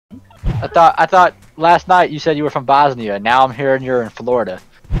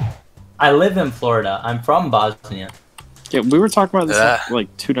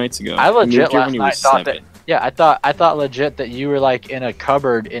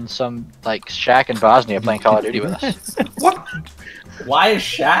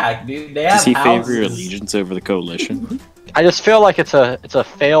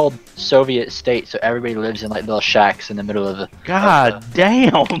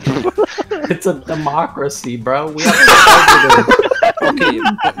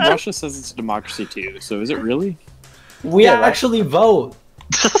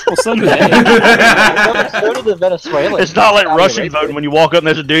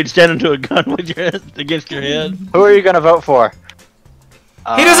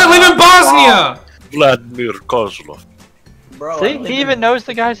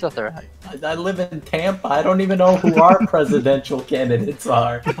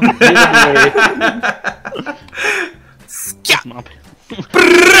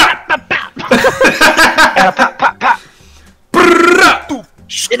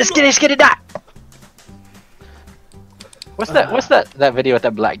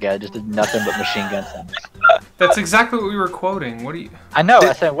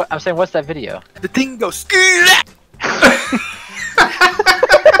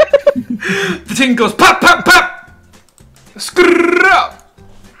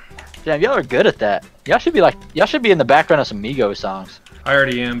I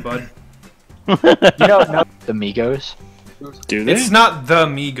already am, bud. You don't know the Migos? Do they? It's not the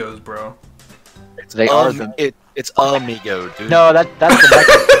Migos, bro. They are the... It's Amigo, dude. No, that's the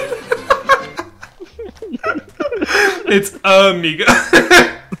next... It's Amigo.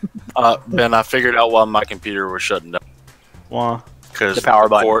 Ben, I figured out why my computer was shutting down. Why? Because The power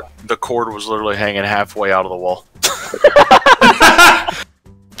button. the cord was literally hanging halfway out of the wall.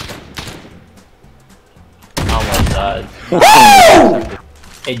 Almost died.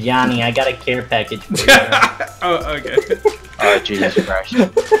 Hey Johnny, I got a care package for you. Oh, okay. Oh, Jesus Christ.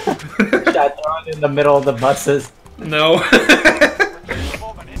 Should I throw it in the middle of the buses? No.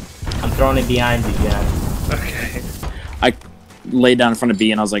 I'm throwing it behind you, Johnny. Okay. I laid down in front of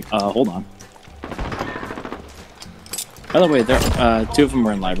B and I was like, hold on. By the way, there, 2 of them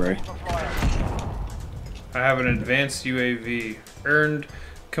were in library. I have an advanced UAV. Earned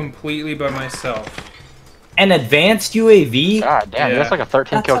completely by myself. An advanced UAV? God damn, Yeah. that's like a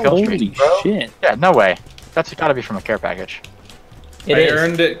 13 kill That's streak. Holy shit. Yeah, no way. That's gotta be from a care package. It I is.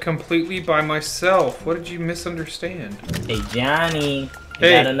 earned it completely by myself. What did you misunderstand? Hey Johnny, I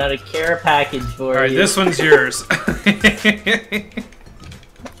Hey. got another care package for Alright, you. this one's yours.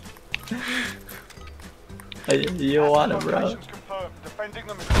 You want him, bro?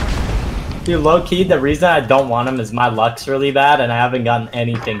 Dude, low key, the reason I don't want him is my luck's really bad and I haven't gotten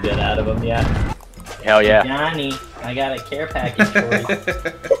anything good out of him yet. Hell yeah. Johnny, I got a care package for you.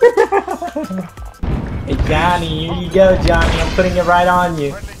 Hey Johnny, here you go, Johnny. I'm putting it right on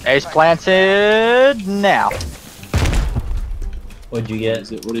you. Ace planted now. What'd you What get?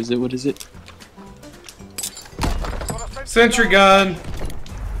 is it? What is it? What is it? Sentry gun.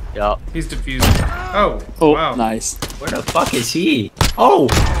 Yup. He's defusing. Oh, Oh, wow. nice. Where the fuck is he? Oh!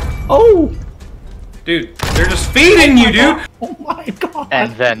 Oh! Dude, they're just feeding you, dude! Oh my god!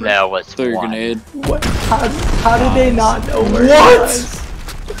 And then there was Throw your one. grenade. What? How did they not know where What? it was?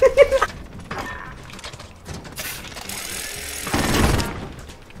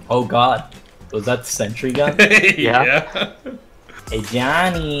 Oh god. Was that the sentry gun? Yeah. Hey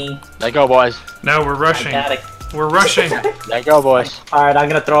Johnny. There go, boys. No, we're I rushing. got it. We're rushing. There go, boys. Alright, I'm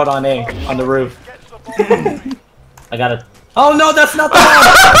gonna throw it on A, on the roof. I got it. Oh no, that's not the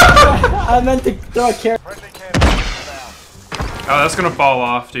one! I meant to throw a carrot. Oh, that's gonna fall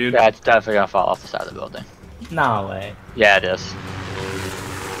off, dude. Yeah, it's definitely gonna fall off the side of the building. No way. Yeah, it is.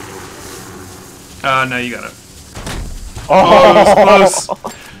 No, you got it. Oh, it was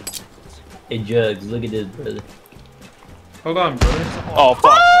close. Hey Juggs, look at this, brother. Hold on, brother. Oh,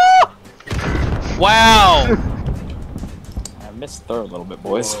 fuck. Wow! I missed throw a little bit,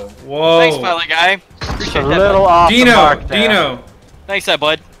 boys. Whoa. Thanks, Pilot Guy. Just Appreciate a that, little bud. off the Dino, mark there. Dino, Thanks, that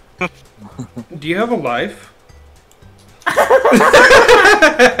bud. do you have a life?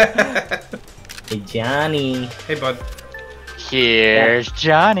 Hey Johnny, Hey, bud. Here's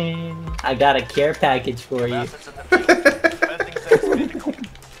Johnny. I got a care package for you.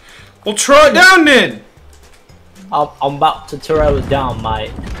 Well, throw it down then. I'm about to throw it down,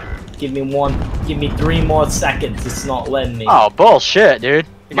 mate. Give me 3 more seconds. It's not letting me. Oh, bullshit, dude.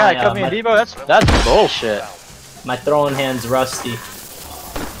 You My, gotta cut me my- in Debo? That's bullshit. My throwing hand's rusty.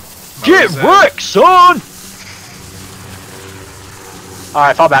 Get was that? wrecked, son!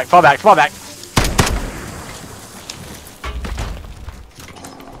 Alright, fall back, fall back, fall back.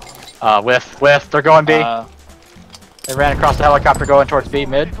 Whiff, they're going B. They ran across the helicopter going towards B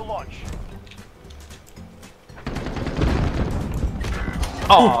mid.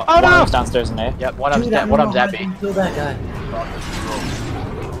 Oh, no! One of them's downstairs in A. Yep, one of them's at B. Kill that guy.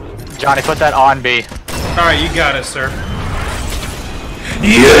 Johnny, put that on B. Alright, you got it, sir.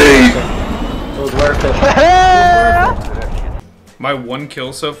 Yay! It was worth it. My 1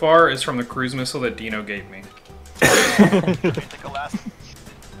 kill so far is from the cruise missile that Dino gave me.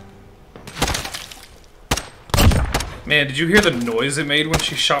 Man, did you hear the noise it made when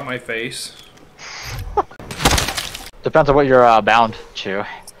she shot my face? Depends on what you're bound to.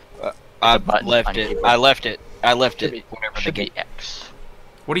 I left it. I left it. I left it. Whatever the game. X.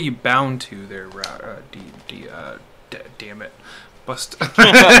 What are you bound to there, damn it. Bust.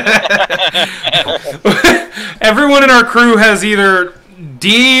 Everyone in our crew has either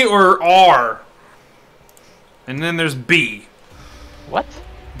D or R. And then there's B. What?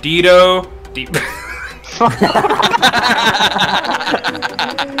 Dito. D.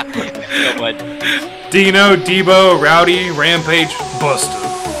 Dino, Debo, Rowdy, Rampage, Buster.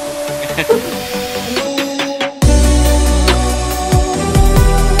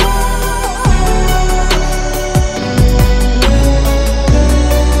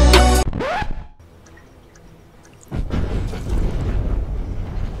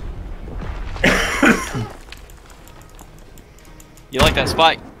 You like that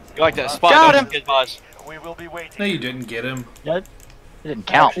spike? You like that spike? Got him. Good boss. No, you didn't get him. It didn't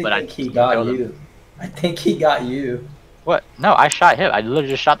count, but I think he got you. I think he got you. What? No, I shot him. I literally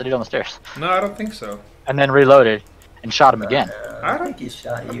just shot the dude on the stairs. No, I don't think so. And then reloaded and shot him again. I think he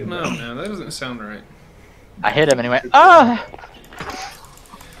shot you. No, no, that doesn't sound right. I hit him and he went, ah!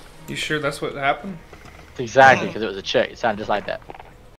 You sure that's what happened? Exactly, because it was a chick. It sounded just like that.